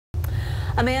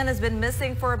A man has been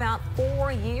missing for about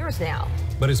 4 years now.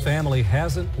 But his family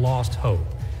hasn't lost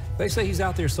hope. They say he's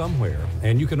out there somewhere,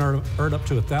 and you can earn up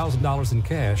to $1,000 in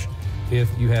cash if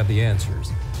you have the answers.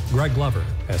 Greg Glover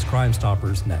has Crime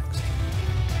Stoppers next.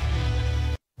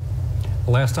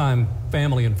 The last time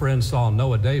family and friends saw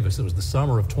Noah Davis, it was the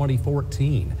summer of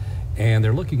 2014, and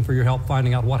they're looking for your help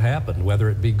finding out what happened, whether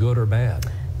it be good or bad.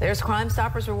 There's Crime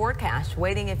Stoppers Reward Cash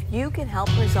waiting if you can help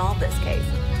resolve this case.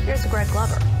 Here's Greg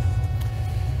Glover.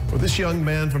 Well, this young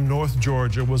man from North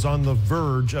Georgia was on the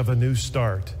verge of a new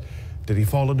start. Did he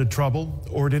fall into trouble,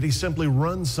 or did he simply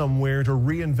run somewhere to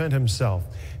reinvent himself?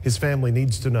 His family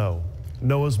needs to know.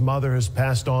 Noah's mother has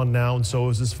passed on now, and so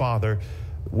has his father.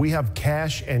 We have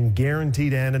cash and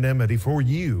guaranteed anonymity for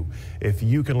you if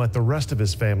you can let the rest of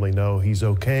his family know he's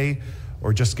okay,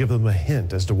 or just give them a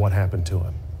hint as to what happened to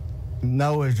him.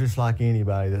 Noah is just like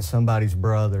anybody. That's somebody's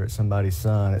brother, it's somebody's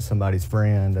son, it's somebody's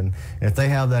friend. And if they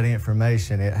have that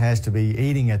information, it has to be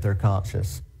eating at their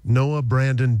conscience. Noah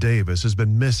Brandon Davis has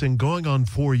been missing going on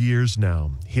 4 years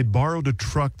now. He'd borrowed a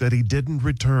truck that he didn't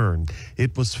return.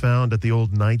 It was found at the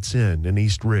old Knights Inn in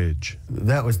East Ridge.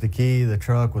 That was the key. The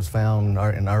truck was found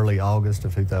in early August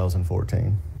of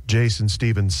 2014. Jason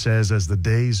Stevens says as the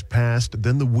days passed,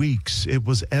 then the weeks, it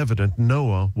was evident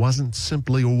Noah wasn't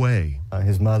simply away.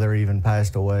 His mother even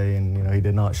passed away, and he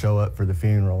did not show up for the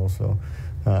funeral. So,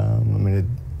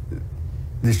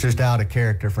 it's just out of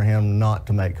character for him not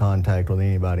to make contact with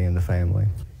anybody in the family.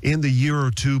 In the year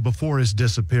or two before his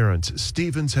disappearance,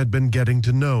 Stevens had been getting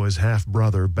to know his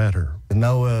half-brother better.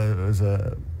 Noah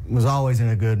was always in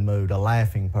a good mood, a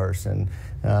laughing person.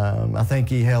 I think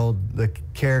he held the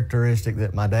characteristic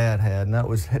that my dad had, and that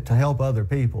was to help other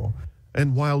people.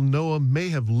 And while Noah may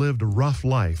have lived a rough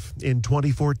life, in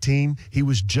 2014, he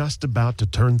was just about to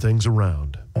turn things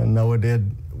around. Noah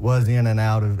was in and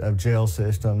out of jail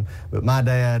system, but my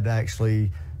dad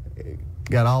actually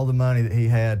got all the money that he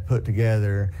had put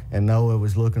together, and Noah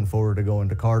was looking forward to going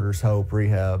to Carter's Hope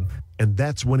Rehab. And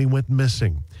that's when he went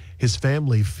missing. His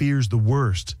family fears the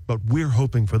worst, but we're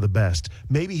hoping for the best.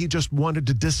 Maybe he just wanted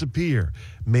to disappear.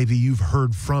 Maybe you've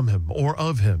heard from him or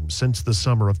of him since the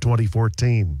summer of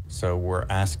 2014. So we're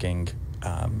asking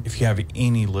if you have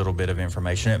any little bit of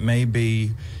information. It may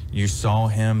be you saw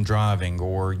him driving,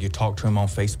 or you talked to him on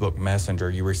Facebook Messenger,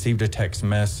 you received a text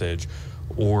message,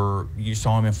 or you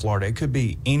saw him in Florida. It could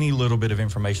be any little bit of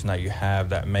information that you have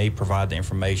that may provide the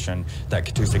information that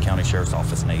Catoosa County Sheriff's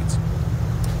Office needs.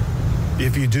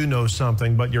 If you do know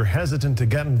something, but you're hesitant to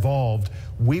get involved,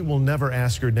 we will never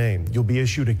ask your name. You'll be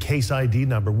issued a case ID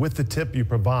number with the tip you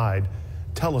provide.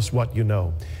 Tell us what you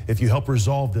know. If you help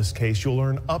resolve this case, you'll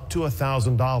earn up to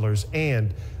 $1,000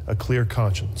 and a clear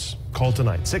conscience. Call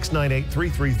tonight,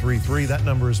 698-3333. That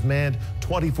number is manned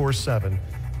 24/7.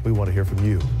 We want to hear from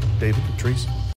you. David, Patrice.